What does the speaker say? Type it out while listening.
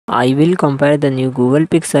I will compare the new Google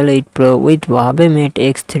Pixel 8 Pro with Huawei Mate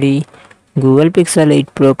X3. Google Pixel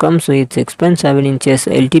 8 Pro comes with 6.7 inches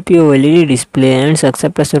LTPO LED display and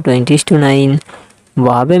success ratio 20:9.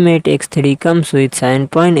 Huawei Mate X3 comes with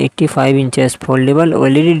 7.85 inches foldable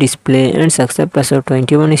OLED display and success ratio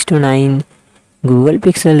 21:9. Google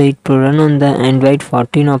Pixel 8 Pro run on the Android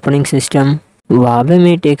 14 operating system. Huawei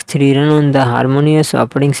Mate X3 run on the Harmonious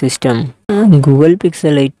operating system. Google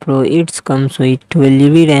Pixel 8 Pro it comes with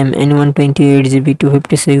 12GB RAM and 128GB,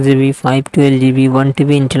 256GB, 512GB,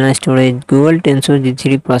 1TB internal storage, Google Tensor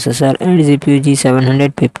G3 processor and GPU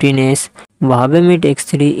G715S. Huawei Mate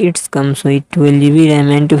X3 it comes with 12GB RAM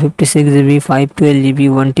and 256GB, 512GB,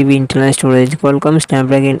 1TB internal storage, Qualcomm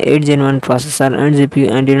Snapdragon 8 Gen 1 processor and GPU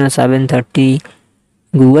Adreno 730.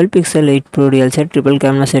 Google Pixel 8 Pro real set triple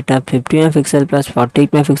camera setup 50 MP plus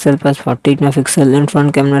 48 MP plus 48 MP and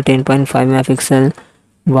front camera 10.5 MP.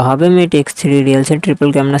 Huawei Mate X3 real set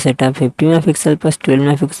triple camera setup 50 MP plus 12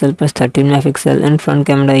 MP plus 13 MP and front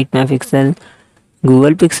camera 8 MP.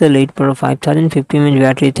 Google Pixel 8 Pro 5050 mAh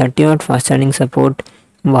battery 30W fast charging support.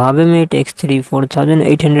 Huawei Mate X3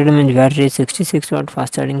 4800 mAh battery 66W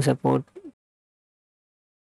fast charging support.